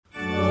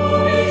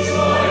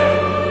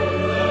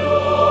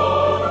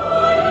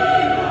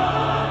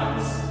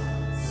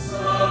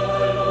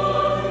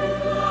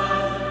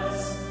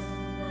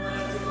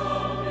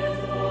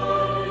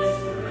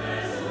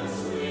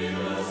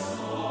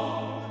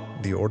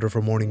order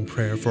for morning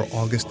prayer for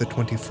August the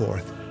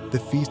 24th, the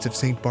feast of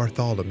St.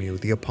 Bartholomew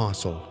the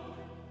Apostle.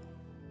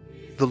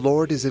 The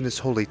Lord is in his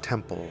holy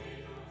temple.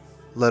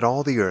 Let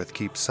all the earth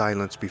keep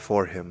silence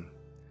before him.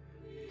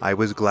 I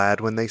was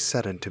glad when they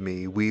said unto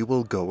me, We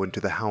will go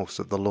into the house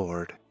of the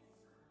Lord.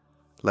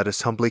 Let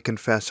us humbly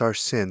confess our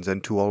sins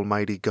unto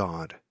Almighty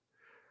God.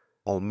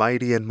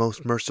 Almighty and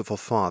most merciful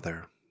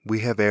Father, we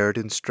have erred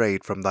and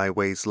strayed from thy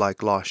ways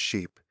like lost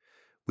sheep.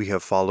 We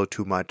have followed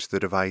too much the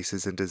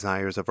devices and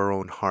desires of our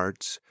own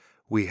hearts.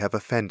 We have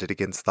offended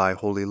against thy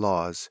holy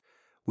laws.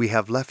 We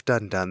have left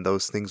undone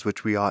those things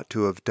which we ought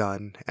to have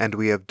done, and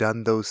we have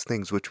done those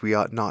things which we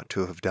ought not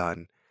to have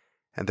done,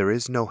 and there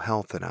is no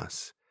health in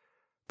us.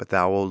 But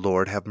thou, O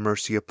Lord, have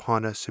mercy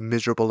upon us,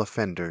 miserable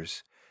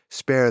offenders.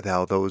 Spare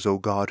thou those, O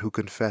God, who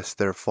confess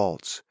their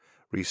faults.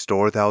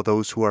 Restore thou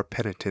those who are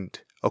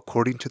penitent,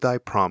 according to thy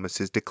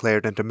promises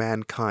declared unto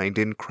mankind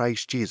in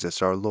Christ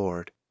Jesus our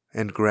Lord.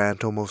 And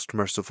grant, O most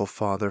merciful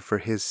Father, for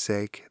his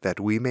sake,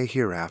 that we may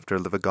hereafter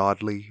live a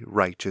godly,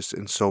 righteous,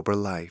 and sober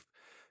life,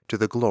 to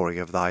the glory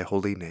of thy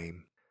holy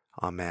name.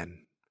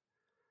 Amen.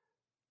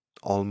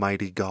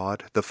 Almighty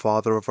God, the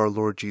Father of our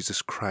Lord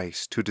Jesus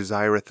Christ, who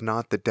desireth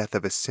not the death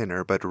of a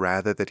sinner, but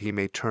rather that he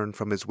may turn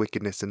from his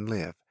wickedness and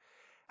live,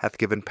 hath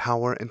given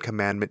power and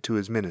commandment to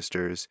his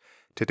ministers,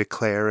 to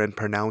declare and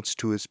pronounce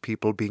to his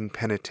people being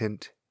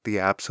penitent the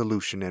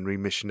absolution and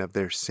remission of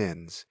their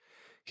sins.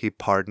 He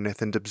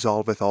pardoneth and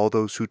absolveth all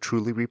those who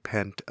truly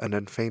repent and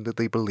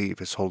unfeignedly believe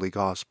his holy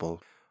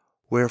gospel.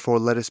 Wherefore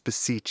let us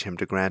beseech him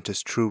to grant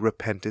us true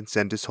repentance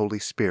and his Holy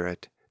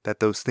Spirit,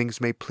 that those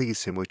things may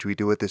please him which we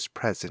do at this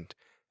present,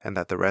 and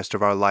that the rest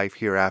of our life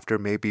hereafter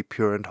may be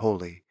pure and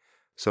holy,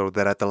 so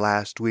that at the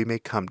last we may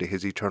come to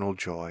his eternal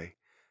joy.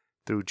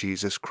 Through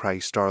Jesus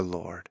Christ our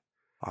Lord.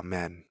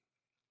 Amen.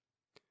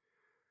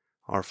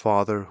 Our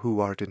Father, who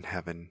art in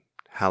heaven,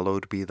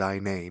 hallowed be thy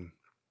name.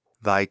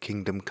 Thy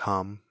kingdom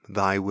come,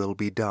 thy will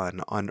be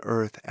done, on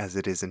earth as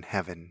it is in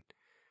heaven.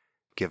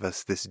 Give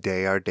us this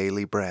day our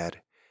daily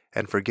bread,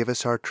 and forgive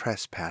us our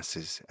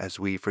trespasses, as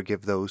we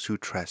forgive those who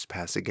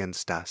trespass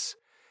against us.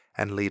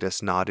 And lead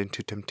us not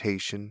into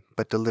temptation,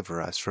 but deliver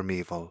us from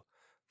evil.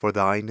 For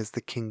thine is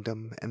the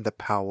kingdom, and the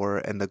power,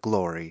 and the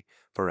glory,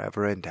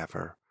 forever and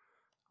ever.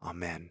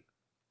 Amen.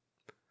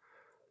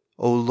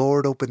 O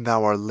Lord, open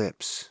thou our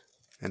lips,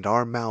 and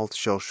our mouth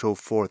shall show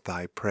forth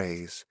thy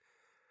praise.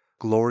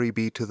 Glory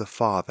be to the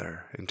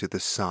Father, and to the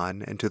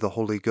Son, and to the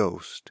Holy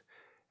Ghost,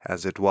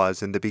 as it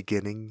was in the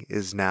beginning,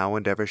 is now,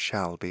 and ever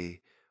shall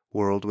be,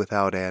 world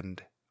without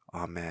end.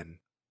 Amen.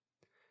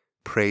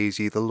 Praise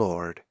ye the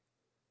Lord.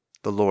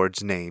 The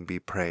Lord's name be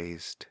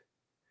praised.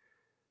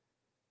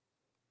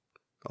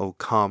 O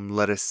come,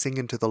 let us sing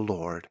unto the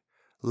Lord.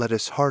 Let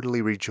us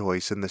heartily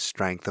rejoice in the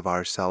strength of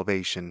our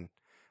salvation.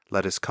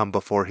 Let us come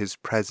before his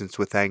presence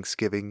with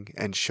thanksgiving,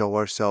 and show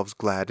ourselves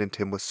glad in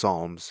him with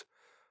psalms.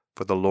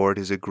 For the Lord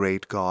is a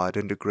great God,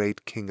 and a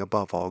great King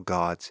above all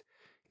gods.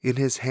 In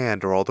his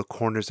hand are all the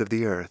corners of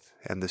the earth,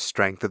 and the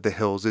strength of the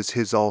hills is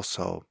his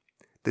also.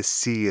 The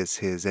sea is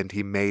his, and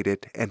he made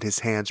it, and his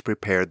hands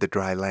prepared the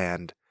dry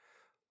land.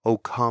 O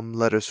come,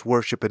 let us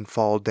worship and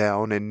fall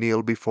down, and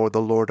kneel before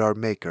the Lord our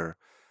Maker.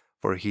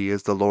 For he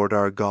is the Lord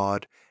our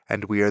God,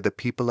 and we are the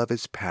people of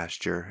his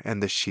pasture,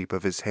 and the sheep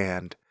of his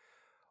hand.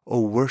 O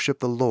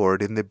worship the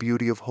Lord in the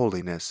beauty of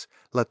holiness.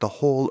 Let the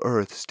whole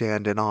earth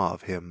stand in awe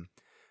of him.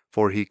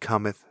 For he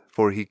cometh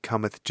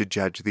to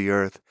judge the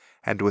earth,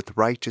 and with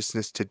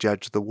righteousness to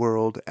judge the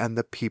world and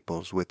the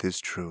peoples with his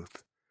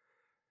truth.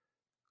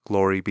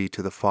 Glory be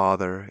to the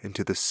Father, and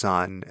to the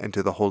Son, and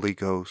to the Holy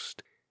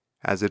Ghost,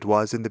 as it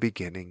was in the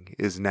beginning,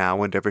 is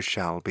now, and ever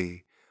shall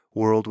be,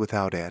 world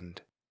without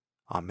end.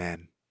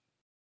 Amen.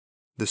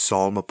 The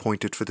psalm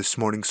appointed for this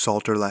morning's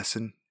Psalter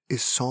lesson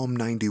is Psalm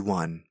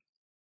 91.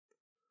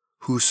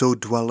 Whoso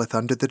dwelleth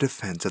under the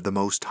defense of the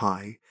Most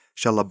High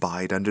shall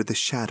abide under the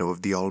shadow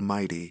of the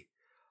Almighty.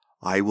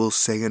 I will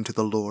say unto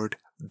the Lord,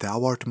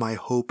 Thou art my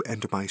hope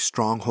and my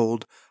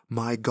stronghold,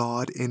 my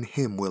God, in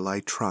him will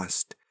I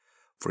trust.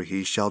 For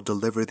he shall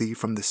deliver thee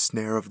from the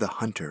snare of the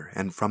hunter,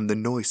 and from the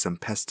noisome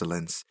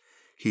pestilence.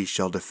 He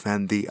shall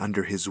defend thee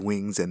under his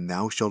wings, and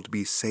thou shalt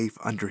be safe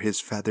under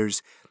his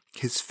feathers.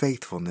 His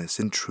faithfulness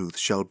and truth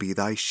shall be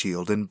thy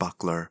shield and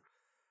buckler.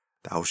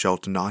 Thou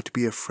shalt not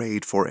be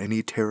afraid for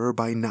any terror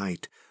by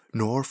night,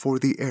 nor for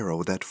the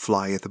arrow that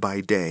flieth by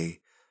day,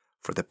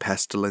 for the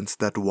pestilence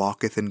that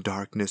walketh in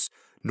darkness,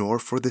 nor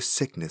for the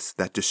sickness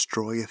that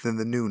destroyeth in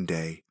the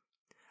noonday.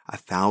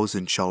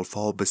 1,000 shall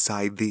fall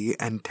beside thee,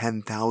 and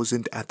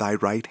 10,000 at thy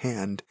right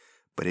hand,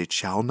 but it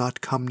shall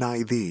not come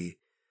nigh thee.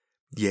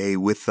 Yea,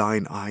 with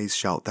thine eyes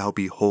shalt thou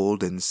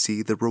behold and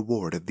see the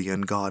reward of the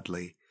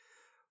ungodly.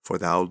 For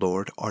thou,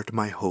 Lord, art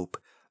my hope.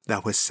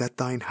 Thou hast set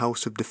thine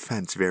house of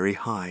defense very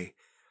high.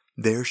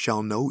 There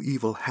shall no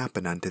evil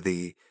happen unto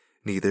thee,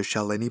 neither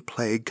shall any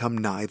plague come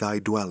nigh thy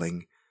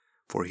dwelling.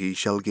 For he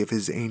shall give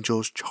his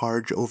angels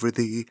charge over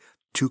thee,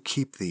 to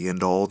keep thee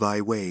in all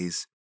thy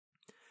ways.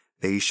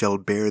 They shall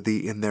bear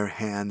thee in their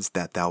hands,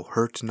 that thou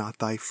hurt not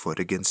thy foot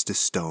against a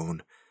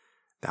stone.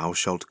 Thou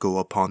shalt go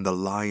upon the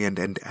lion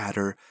and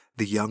adder,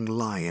 the young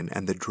lion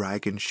and the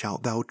dragon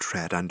shalt thou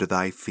tread under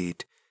thy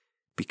feet.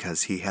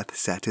 Because he hath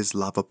set his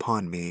love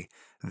upon me,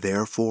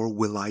 therefore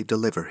will I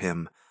deliver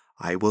him.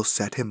 I will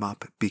set him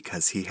up,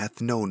 because he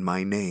hath known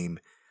my name.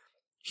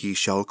 He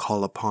shall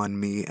call upon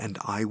me, and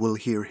I will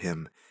hear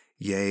him.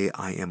 Yea,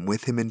 I am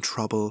with him in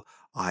trouble.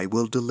 I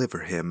will deliver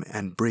him,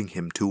 and bring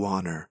him to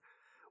honor.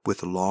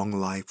 With long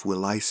life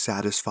will I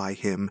satisfy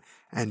him,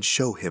 and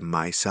show him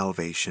my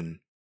salvation.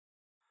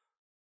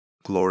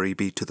 Glory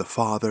be to the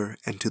Father,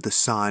 and to the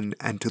Son,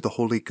 and to the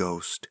Holy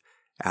Ghost,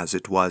 as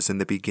it was in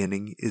the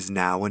beginning, is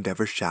now, and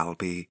ever shall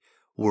be,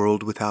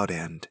 world without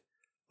end.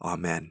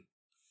 Amen.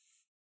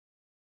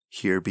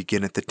 Here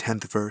beginneth the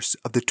 10th verse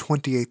of the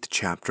 28th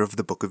chapter of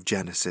the book of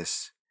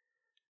Genesis.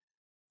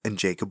 And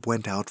Jacob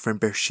went out from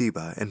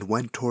Beersheba, and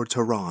went towards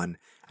Haran,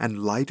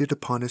 and lighted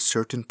upon a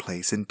certain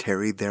place, and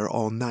tarried there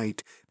all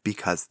night,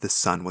 because the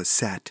sun was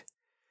set.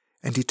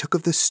 And he took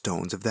of the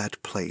stones of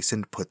that place,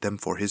 and put them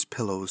for his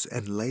pillows,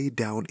 and lay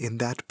down in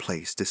that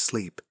place to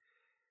sleep.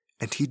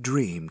 And he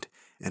dreamed,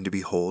 and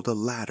behold, a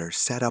ladder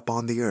set up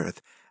on the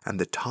earth, and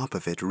the top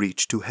of it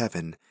reached to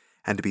heaven.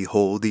 And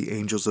behold, the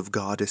angels of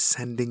God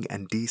ascending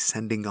and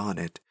descending on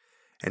it.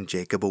 And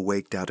Jacob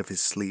awaked out of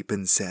his sleep,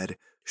 and said,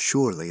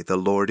 Surely the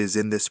Lord is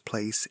in this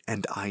place,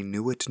 and I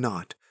knew it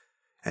not.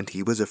 And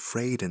he was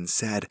afraid, and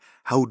said,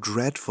 How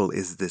dreadful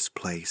is this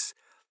place!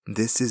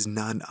 This is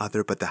none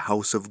other but the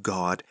house of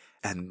God,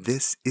 and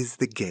this is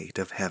the gate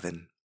of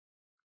heaven.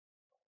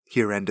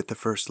 Here endeth the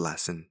first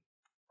lesson.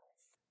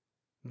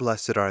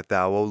 Blessed art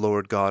thou, O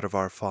Lord God of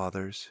our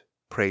fathers,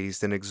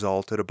 praised and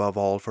exalted above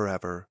all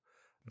forever.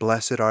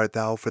 Blessed art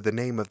thou for the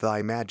name of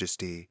thy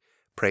majesty,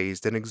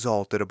 praised and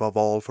exalted above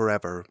all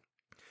forever.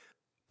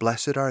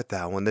 Blessed art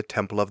thou in the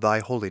temple of thy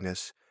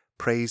holiness,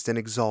 praised and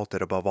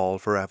exalted above all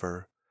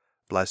forever.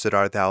 Blessed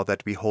art thou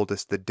that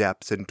beholdest the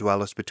depths and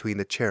dwellest between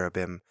the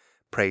cherubim,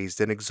 praised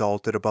and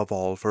exalted above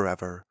all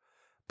forever.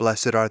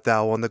 Blessed art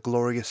thou on the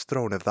glorious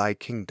throne of thy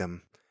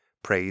kingdom,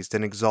 praised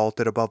and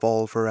exalted above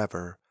all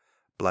forever.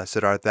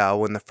 Blessed art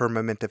thou in the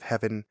firmament of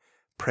heaven,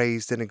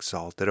 praised and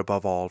exalted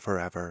above all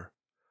forever.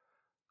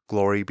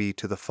 Glory be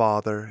to the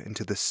Father, and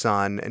to the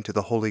Son, and to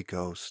the Holy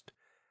Ghost,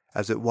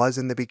 as it was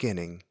in the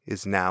beginning,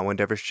 is now, and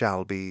ever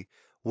shall be,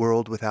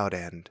 world without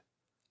end.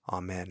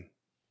 Amen.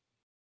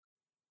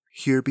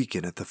 Here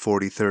beginneth the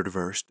 43rd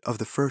verse of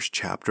the first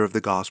chapter of the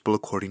Gospel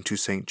according to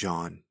St.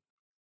 John.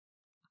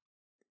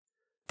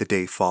 The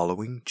day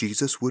following,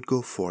 Jesus would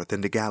go forth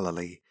into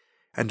Galilee,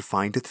 and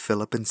findeth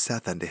Philip, and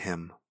saith unto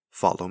him,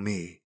 Follow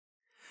me.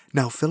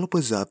 Now Philip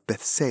was of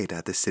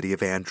Bethsaida, the city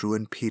of Andrew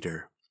and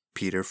Peter.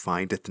 Peter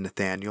findeth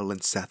Nathanael,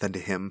 and saith unto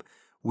him,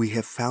 We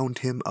have found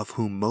him of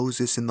whom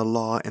Moses in the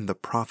law and the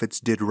prophets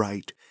did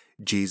write,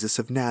 Jesus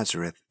of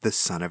Nazareth, the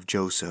son of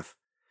Joseph.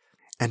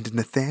 And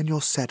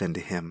Nathanael said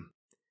unto him,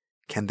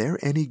 Can there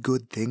any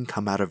good thing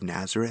come out of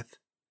Nazareth?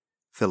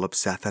 Philip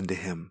saith unto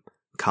him,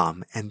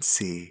 Come and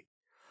see.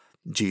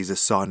 Jesus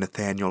saw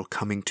Nathanael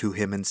coming to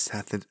him, and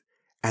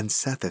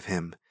saith of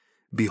him,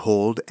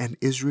 Behold, an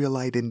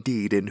Israelite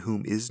indeed, in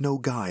whom is no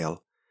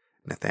guile.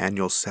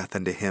 Nathanael saith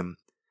unto him,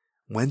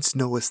 Whence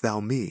knowest thou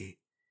me?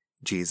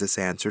 Jesus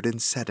answered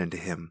and said unto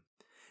him,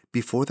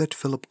 Before that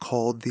Philip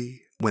called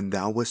thee, when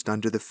thou wast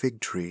under the fig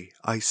tree,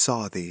 I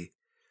saw thee.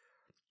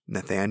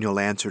 Nathanael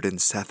answered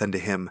and saith unto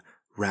him,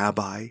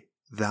 Rabbi,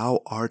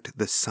 thou art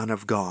the Son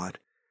of God.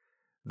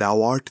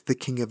 Thou art the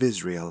King of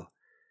Israel.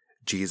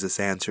 Jesus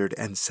answered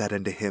and said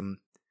unto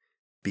him,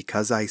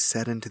 Because I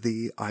said unto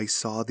thee, I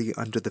saw thee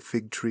under the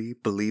fig tree,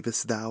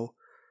 believest thou?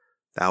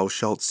 Thou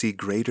shalt see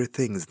greater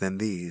things than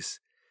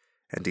these.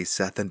 And he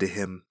saith unto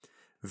him,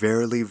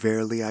 Verily,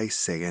 verily, I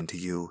say unto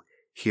you,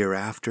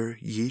 hereafter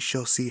ye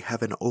shall see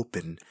heaven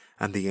open,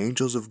 and the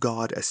angels of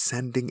God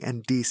ascending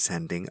and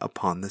descending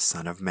upon the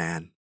Son of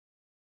Man.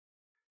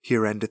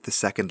 Here endeth the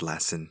second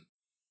lesson.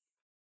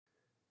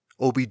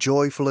 O be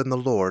joyful in the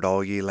Lord,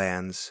 all ye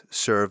lands.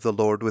 Serve the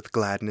Lord with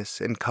gladness,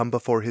 and come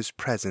before his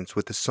presence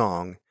with a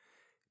song.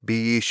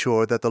 Be ye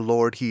sure that the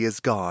Lord he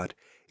is God.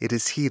 It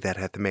is he that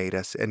hath made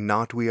us, and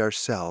not we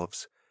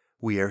ourselves.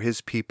 We are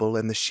his people,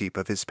 and the sheep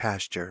of his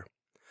pasture.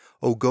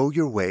 O go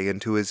your way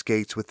into his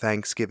gates with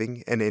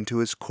thanksgiving, and into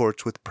his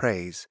courts with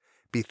praise.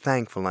 Be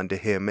thankful unto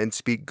him, and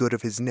speak good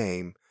of his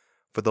name.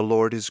 For the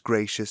Lord is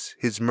gracious,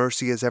 his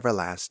mercy is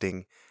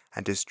everlasting,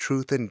 and his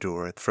truth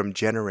endureth from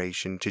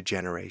generation to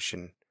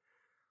generation.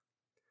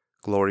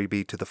 Glory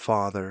be to the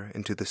Father,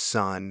 and to the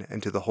Son,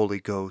 and to the Holy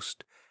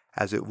Ghost,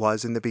 as it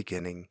was in the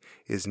beginning,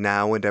 is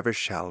now, and ever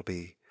shall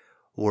be,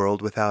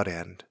 world without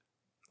end.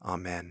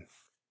 Amen.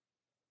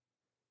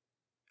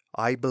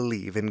 I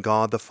believe in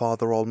God the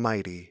Father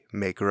Almighty,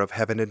 maker of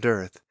heaven and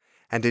earth,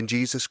 and in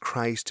Jesus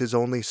Christ his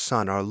only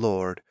Son, our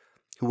Lord,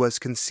 who was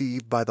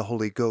conceived by the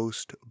Holy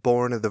Ghost,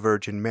 born of the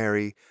Virgin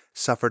Mary,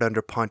 suffered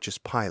under Pontius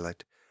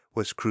Pilate,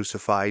 was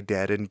crucified,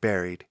 dead, and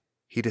buried.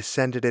 He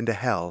descended into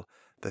hell.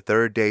 The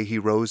third day he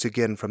rose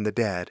again from the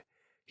dead.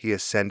 He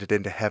ascended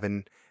into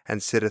heaven,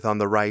 and sitteth on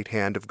the right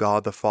hand of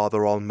God the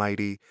Father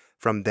Almighty.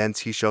 From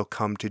thence he shall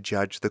come to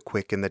judge the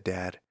quick and the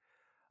dead.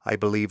 I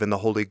believe in the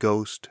Holy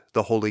Ghost,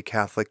 the Holy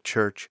Catholic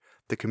Church,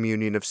 the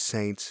communion of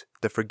saints,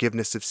 the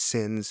forgiveness of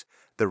sins,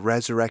 the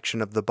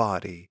resurrection of the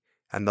body,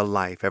 and the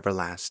life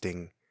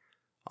everlasting.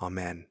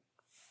 Amen.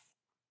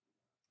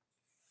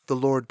 The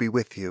Lord be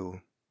with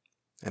you,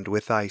 and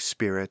with thy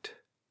spirit.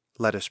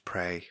 Let us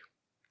pray.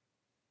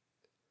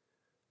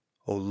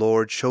 O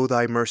Lord, show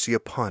thy mercy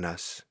upon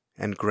us,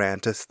 and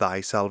grant us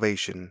thy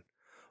salvation.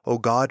 O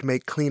God,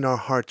 make clean our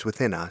hearts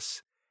within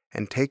us,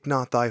 and take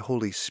not thy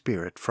Holy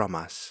Spirit from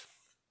us.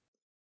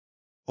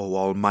 O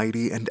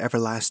Almighty and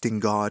everlasting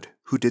God,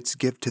 who didst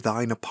give to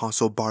thine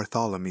apostle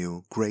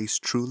Bartholomew grace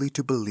truly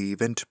to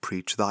believe and to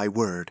preach thy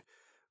word,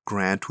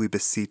 grant, we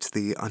beseech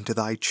thee, unto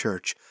thy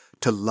church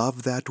to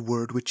love that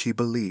word which he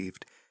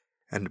believed,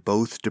 and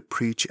both to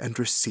preach and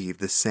receive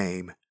the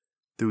same,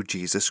 through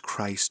Jesus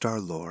Christ our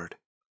Lord.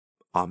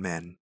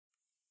 Amen.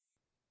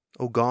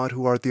 O God,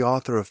 who art the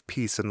author of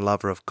peace and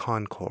lover of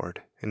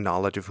concord, in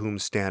knowledge of whom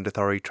standeth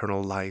our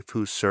eternal life,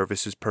 whose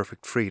service is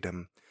perfect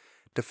freedom,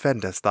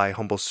 defend us, thy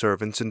humble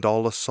servants, in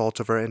all assaults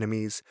of our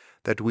enemies,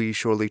 that we,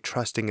 surely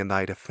trusting in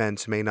thy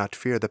defense, may not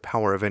fear the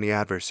power of any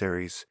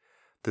adversaries,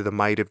 through the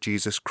might of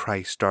Jesus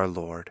Christ our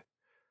Lord.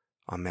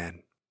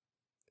 Amen.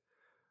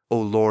 O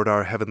Lord,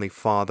 our heavenly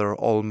Father,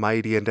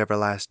 almighty and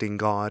everlasting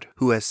God,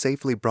 who has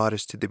safely brought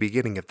us to the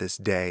beginning of this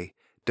day,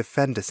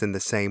 defend us in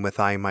the same with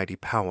thy mighty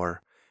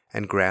power,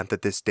 and grant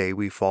that this day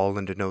we fall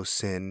into no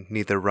sin,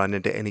 neither run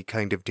into any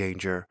kind of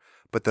danger,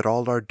 but that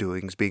all our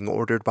doings, being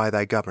ordered by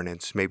thy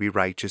governance, may be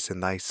righteous in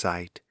thy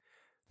sight.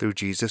 Through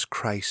Jesus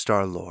Christ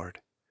our Lord.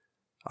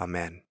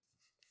 Amen.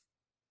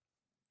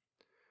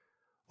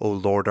 O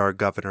Lord, our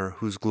Governor,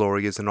 whose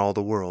glory is in all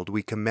the world,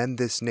 we commend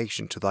this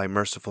nation to thy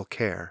merciful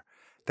care,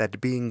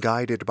 that being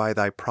guided by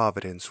thy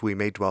providence we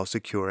may dwell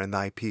secure in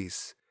thy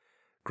peace.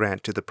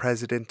 Grant to the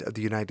President of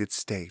the United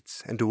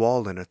States, and to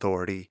all in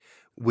authority,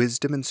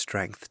 wisdom and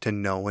strength to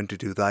know and to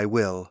do thy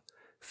will.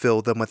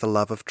 Fill them with a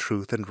love of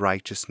truth and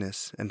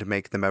righteousness, and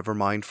make them ever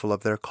mindful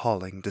of their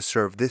calling to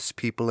serve this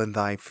people in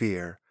thy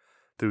fear.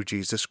 Through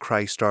Jesus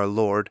Christ our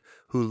Lord,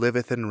 who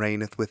liveth and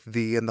reigneth with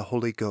thee in the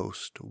Holy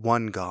Ghost,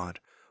 one God,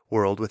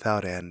 world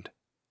without end.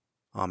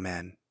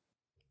 Amen.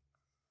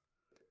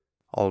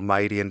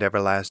 Almighty and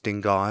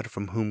everlasting God,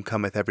 from whom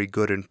cometh every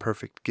good and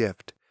perfect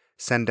gift,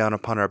 send down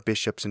upon our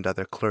bishops and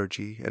other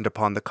clergy, and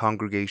upon the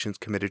congregations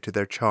committed to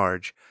their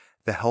charge,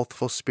 the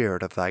healthful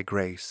spirit of thy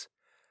grace,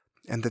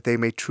 and that they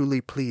may truly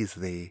please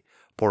thee,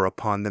 pour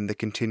upon them the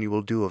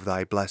continual dew of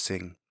thy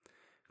blessing.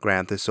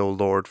 Grant this, O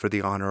Lord, for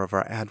the honor of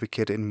our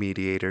advocate and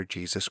mediator,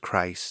 Jesus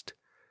Christ.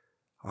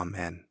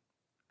 Amen.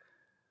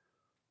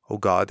 O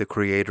God, the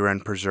Creator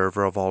and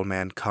Preserver of all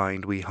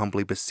mankind, we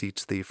humbly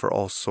beseech thee for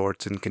all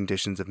sorts and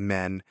conditions of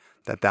men,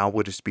 that thou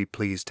wouldest be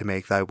pleased to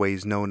make thy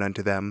ways known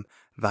unto them,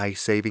 thy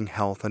saving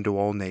health unto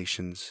all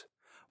nations.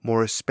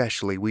 More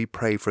especially we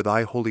pray for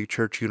thy holy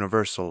Church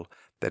universal,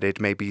 that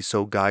it may be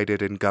so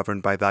guided and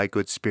governed by thy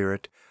good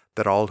Spirit,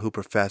 that all who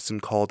profess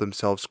and call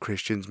themselves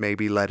Christians may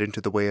be led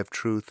into the way of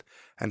truth,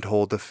 and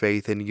hold the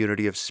faith in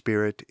unity of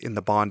spirit, in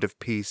the bond of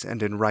peace,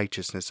 and in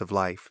righteousness of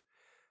life.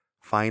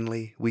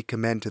 Finally, we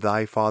commend to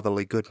thy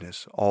fatherly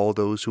goodness all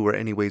those who are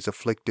anyways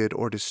afflicted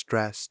or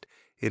distressed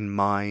in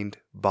mind,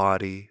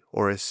 body,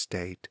 or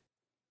estate,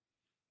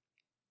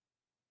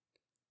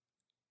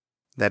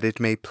 that it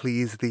may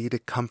please thee to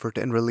comfort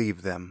and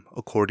relieve them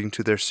according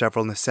to their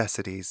several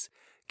necessities,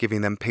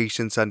 giving them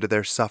patience under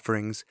their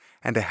sufferings,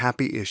 and a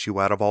happy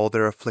issue out of all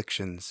their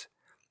afflictions.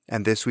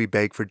 And this we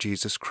beg for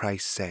Jesus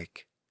Christ's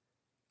sake.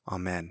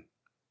 Amen.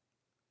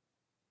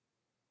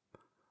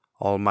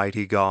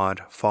 Almighty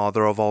God,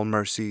 Father of all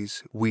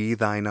mercies, we,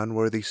 thine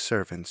unworthy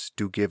servants,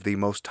 do give thee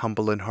most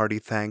humble and hearty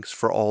thanks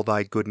for all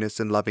thy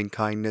goodness and loving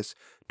kindness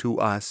to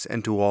us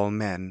and to all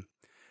men.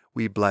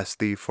 We bless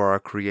thee for our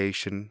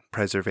creation,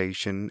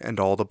 preservation, and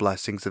all the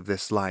blessings of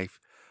this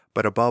life,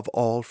 but above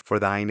all for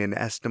thine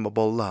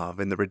inestimable love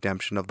in the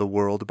redemption of the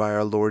world by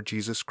our Lord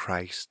Jesus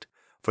Christ,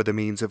 for the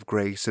means of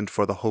grace and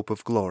for the hope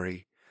of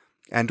glory.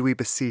 And we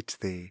beseech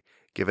thee,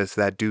 give us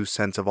that due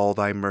sense of all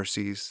thy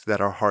mercies,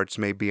 that our hearts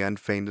may be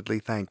unfeignedly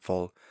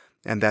thankful,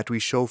 and that we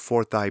show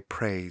forth thy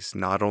praise,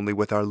 not only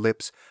with our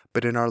lips,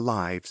 but in our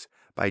lives,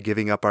 by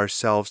giving up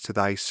ourselves to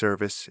thy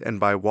service, and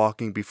by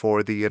walking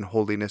before thee in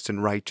holiness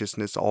and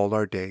righteousness all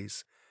our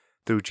days.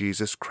 Through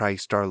Jesus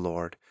Christ our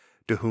Lord,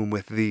 to whom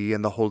with thee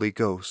and the Holy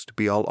Ghost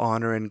be all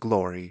honor and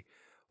glory,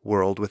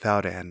 world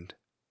without end.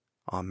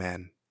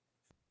 Amen.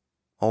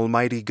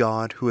 Almighty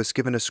God, who hast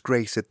given us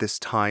grace at this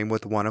time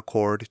with one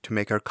accord to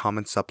make our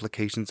common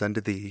supplications unto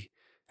thee,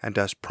 and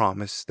dost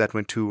promise that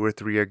when 2 or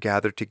 3 are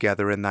gathered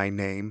together in thy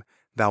name,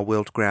 thou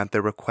wilt grant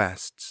their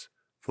requests.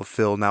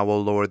 Fulfill now, O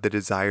Lord, the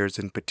desires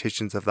and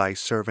petitions of thy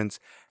servants,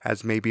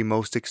 as may be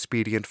most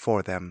expedient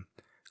for them,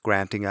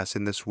 granting us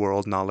in this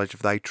world knowledge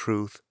of thy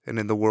truth, and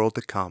in the world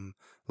to come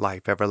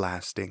life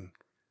everlasting.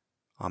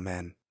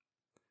 Amen.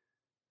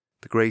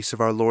 The grace of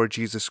our Lord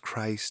Jesus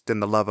Christ,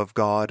 and the love of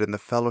God, and the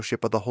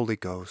fellowship of the Holy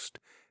Ghost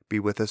be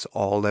with us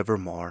all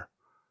evermore.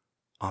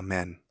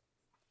 Amen.